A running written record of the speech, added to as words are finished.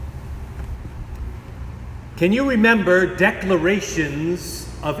Can you remember declarations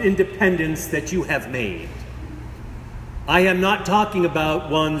of independence that you have made? I am not talking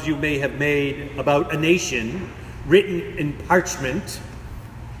about ones you may have made about a nation, written in parchment,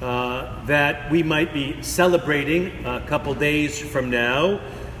 that we might be celebrating a couple days from now,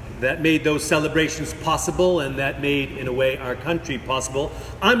 that made those celebrations possible and that made, in a way, our country possible.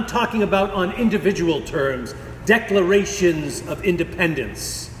 I'm talking about on individual terms, declarations of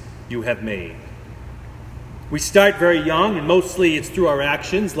independence you have made. We start very young, and mostly it's through our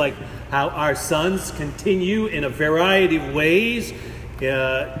actions, like how our sons continue in a variety of ways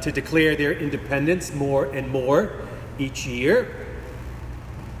to declare their independence more and more each year.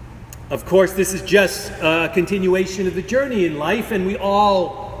 Of course, this is just a continuation of the journey in life, and we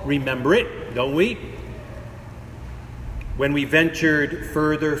all remember it, don't we? When we ventured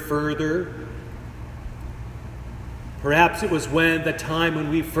further, perhaps it was the time when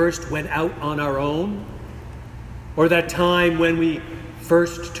we first went out on our own, or that time when we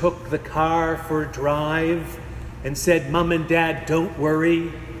first took the car for a drive and said, "Mom and Dad, don't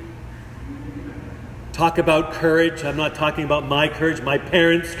worry." Talk about courage. I'm not talking about my courage, my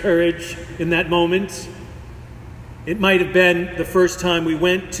parents' courage in that moment. It might have been the first time we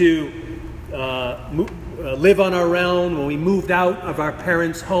went to live on our own, when we moved out of our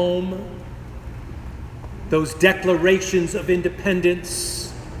parents' home. Those declarations of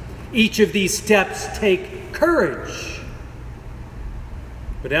independence. Each of these steps take courage.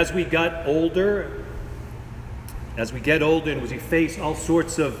 But as we get older and as we face all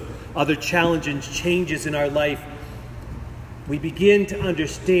sorts of other challenges, changes in our life, we begin to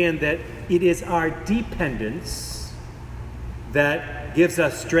understand that it is our dependence that gives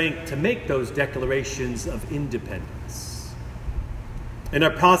us strength to make those declarations of independence. In our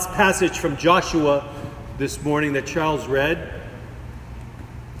passage from Joshua this morning that Charles read,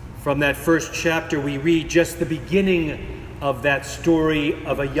 from that first chapter, we read just the beginning of that story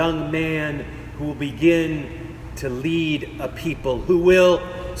of a young man who will begin to lead a people, who will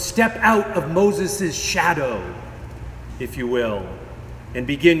step out of Moses' shadow, if you will, and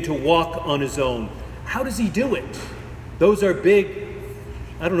begin to walk on his own. How does he do it? Those are big,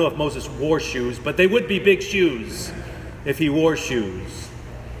 I don't know if Moses wore shoes, but they would be big shoes if he wore shoes.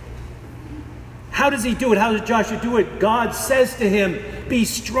 How does he do it? How does Joshua do it? God says to him, "Be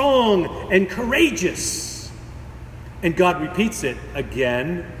strong and courageous." And God repeats it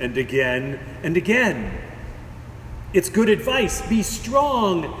again and again and again. It's good advice. Be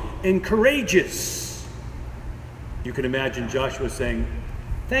strong and courageous. You can imagine Joshua saying,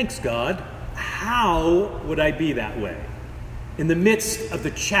 "Thanks, God. How would I be that way?" In the midst of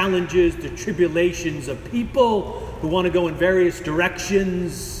the challenges, the tribulations of people who want to go in various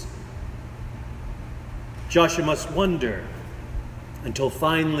directions, Joshua must wonder until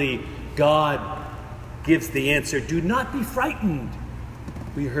finally God gives the answer. "Do not be frightened,"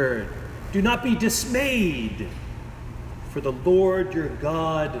 we heard. "Do not be dismayed, for the Lord your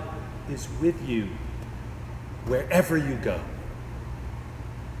God is with you wherever you go."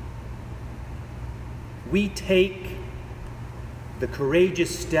 We take the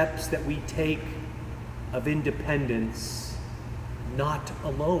courageous steps that we take of independence not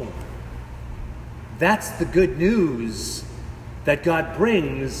alone. That's the good news that God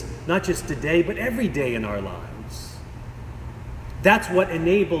brings, not just today, but every day in our lives. That's what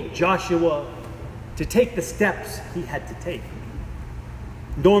enabled Joshua to take the steps he had to take.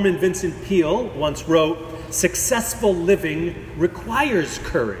 Norman Vincent Peale once wrote, "Successful living requires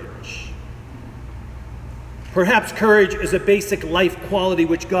courage." Perhaps courage is a basic life quality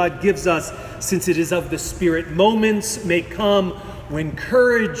which God gives us, since it is of the Spirit. Moments may come when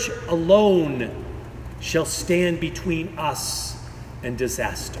courage alone shall stand between us and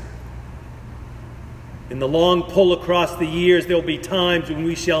disaster. In the long pull across the years, there will be times when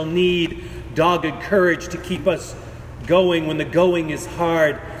we shall need dogged courage to keep us going when the going is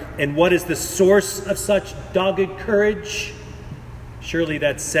hard. And what is the source of such dogged courage? Surely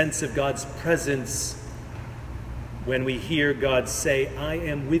that sense of God's presence when we hear God say, "I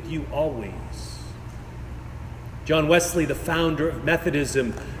am with you always." John Wesley, the founder of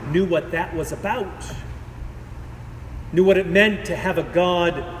Methodism, knew what that was about. Knew what it meant to have a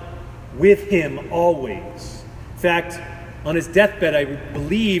God with him always. In fact, on his deathbed, I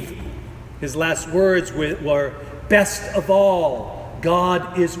believe his last words were, "Best of all,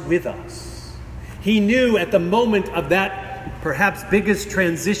 God is with us." He knew at the moment of that perhaps biggest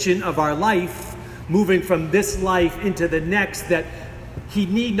transition of our life, moving from this life into the next, that he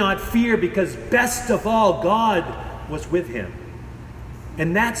need not fear, because best of all, God was with him.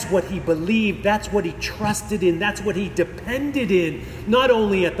 And that's what he believed, that's what he trusted in, that's what he depended in, not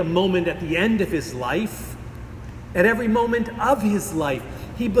only at the moment at the end of his life, At every moment of his life,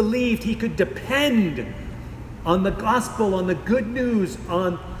 he believed he could depend on the gospel, on the good news,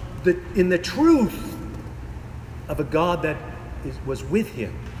 in the truth of a God that was with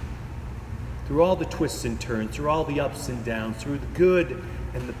him through all the twists and turns, through all the ups and downs, through the good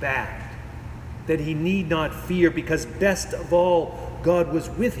and the bad, that he need not fear because best of all, God was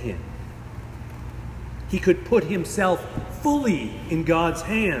with him. He could put himself fully in God's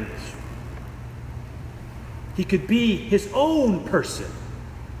hands. He could be his own person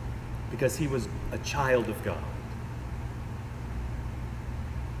because he was a child of God.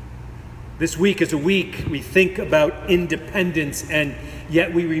 This week is a week we think about independence, and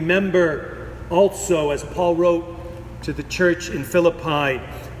yet we remember also, as Paul wrote to the church in Philippi,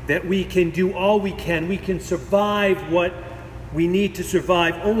 that we can do all we can. We can survive what we need to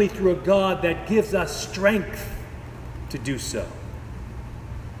survive only through a God that gives us strength to do so.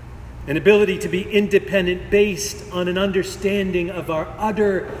 An ability to be independent based on an understanding of our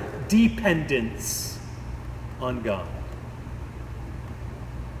utter dependence on God.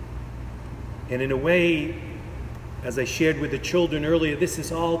 And in a way, as I shared with the children earlier, this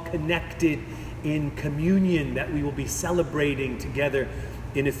is all connected in communion that we will be celebrating together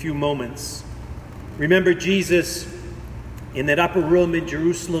in a few moments. Remember, Jesus in that upper room in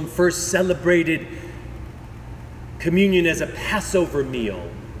Jerusalem first celebrated communion as a Passover meal.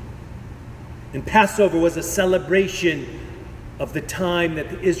 And Passover was a celebration of the time that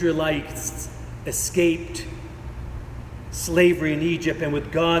the Israelites escaped slavery in Egypt and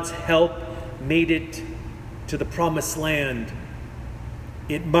with God's help made it to the promised land.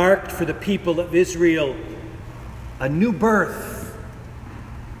 It marked for the people of Israel a new birth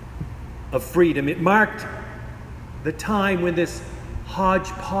of freedom. It marked the time when this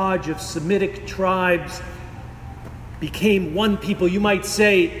hodgepodge of Semitic tribes became one people. You might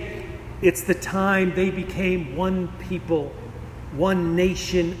say it's the time they became one people, one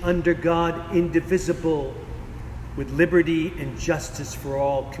nation under God, indivisible, with liberty and justice for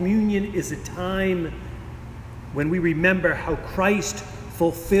all. Communion is a time when we remember how Christ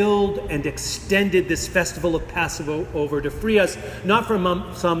fulfilled and extended this festival of Passover to free us, not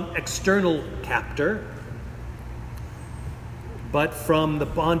from some external captor, but from the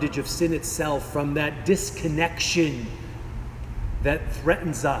bondage of sin itself, from that disconnection that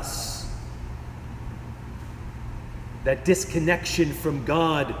threatens us, that disconnection from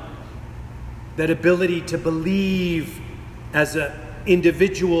God, that ability to believe as an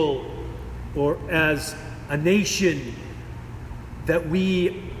individual or as a nation that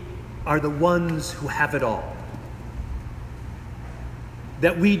we are the ones who have it all,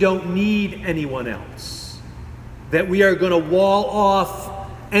 that we don't need anyone else, that we are going to wall off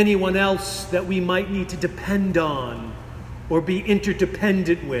anyone else that we might need to depend on or be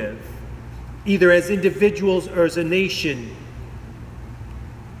interdependent with, either as individuals or as a nation.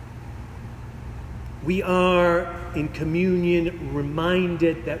 We are in communion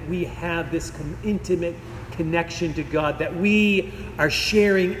reminded that we have this intimate connection to God, that we are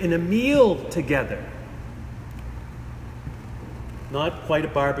sharing in a meal together. Not quite a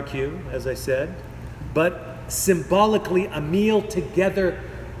barbecue, as I said, but symbolically a meal together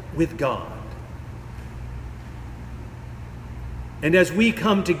with God. And as we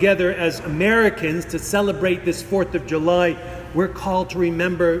come together as Americans to celebrate this 4th of July, we're called to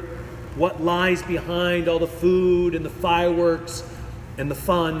remember what lies behind all the food and the fireworks and the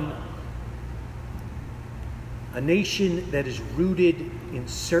fun. A nation that is rooted in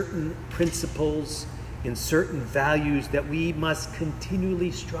certain principles, in certain values that we must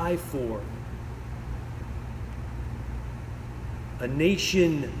continually strive for. A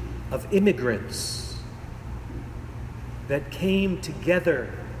nation of immigrants that came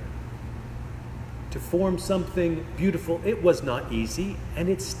together to form something beautiful. It was not easy, and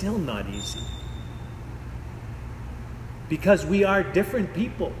it's still not easy. Because we are different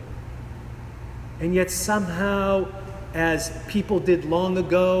people. And yet somehow, as people did long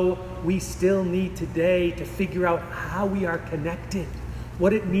ago, we still need today to figure out how we are connected,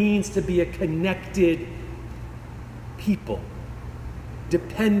 what it means to be a connected people,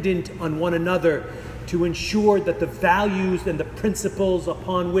 dependent on one another, to ensure that the values and the principles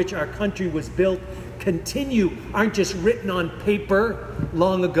upon which our country was built continue, aren't just written on paper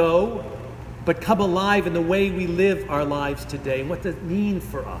long ago, but come alive in the way we live our lives today. And what does it mean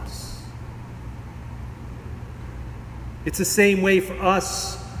for us? It's the same way for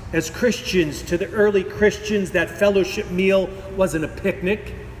us as Christians. To the early Christians, that fellowship meal wasn't a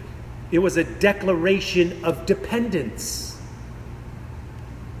picnic. It was a declaration of dependence.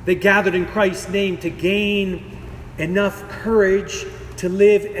 They gathered in Christ's name to gain enough courage to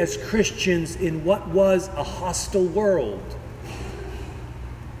live as Christians in what was a hostile world.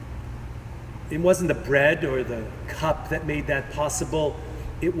 It wasn't the bread or the cup that made that possible.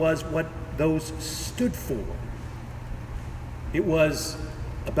 It was what those stood for. It was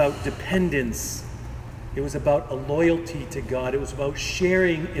about dependence. It was about a loyalty to God. It was about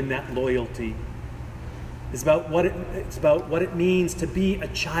sharing in that loyalty. It's about what it means to be a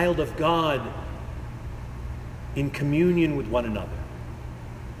child of God in communion with one another.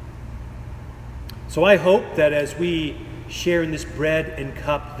 So I hope that as we share in this bread and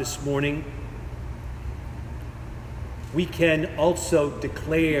cup this morning, we can also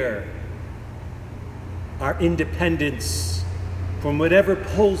declare our independence from whatever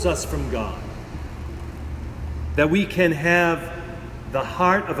pulls us from God. That we can have the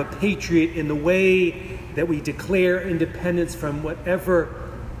heart of a patriot in the way that we declare independence from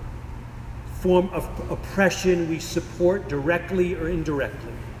whatever form of oppression we support directly or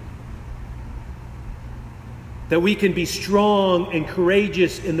indirectly. That we can be strong and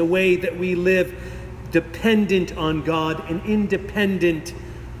courageous in the way that we live dependent on God and independent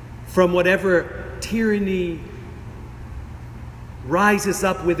from whatever tyranny rises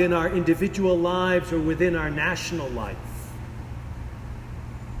up within our individual lives or within our national life.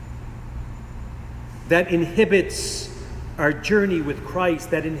 That inhibits our journey with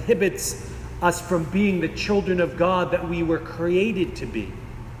Christ, that inhibits us from being the children of God that we were created to be.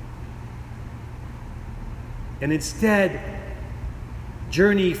 And instead,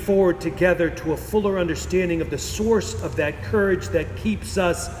 journey forward together to a fuller understanding of the source of that courage that keeps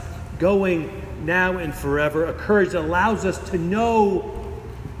us going now and forever, a courage that allows us to know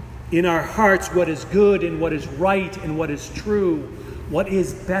in our hearts what is good and what is right and what is true, what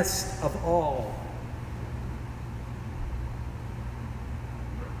is best of all.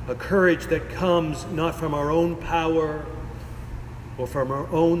 A courage that comes not from our own power or from our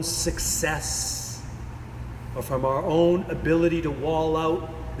own success or from our own ability to wall out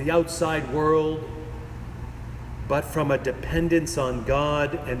the outside world, but from a dependence on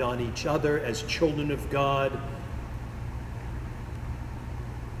God and on each other as children of God.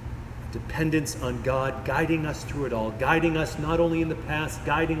 Dependence on God, guiding us through it all, guiding us not only in the past,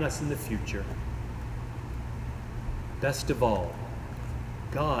 guiding us in the future. Best of all,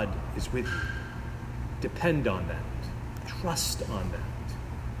 God is with you. Depend on that. Trust on that.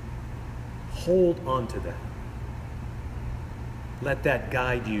 Hold on to that. Let that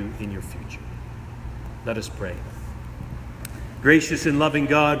guide you in your future. Let us pray. Gracious and loving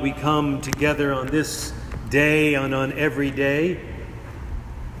God, we come together on this day and on every day,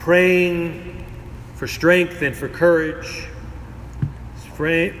 praying for strength and for courage,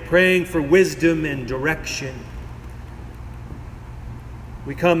 praying for wisdom and direction.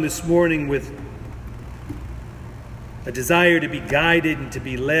 We come this morning with a desire to be guided and to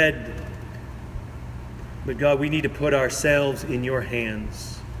be led. But God, we need to put ourselves in your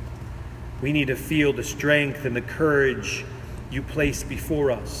hands. We need to feel the strength and the courage you place before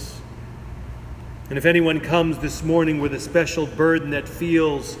us. And if anyone comes this morning with a special burden that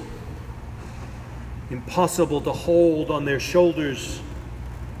feels impossible to hold on their shoulders,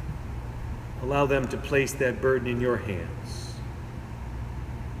 allow them to place that burden in your hands.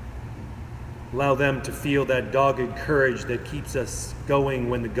 Allow them to feel that dogged courage that keeps us going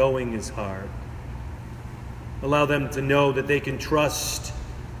when the going is hard. Allow them to know that they can trust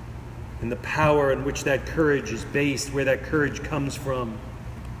in the power in which that courage is based, where that courage comes from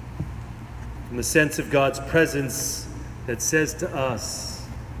the sense of God's presence that says to us,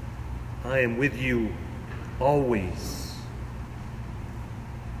 I am with you always.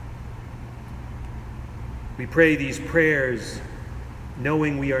 We pray these prayers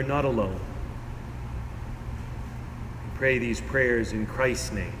knowing we are not alone. We pray these prayers in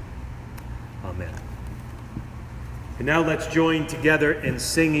Christ's name. Amen. And now let's join together in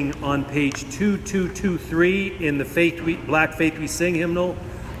singing on page 2223 in the Black Faith We Sing hymnal.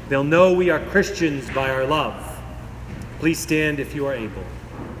 They'll know we are Christians by our love. Please stand if you are able.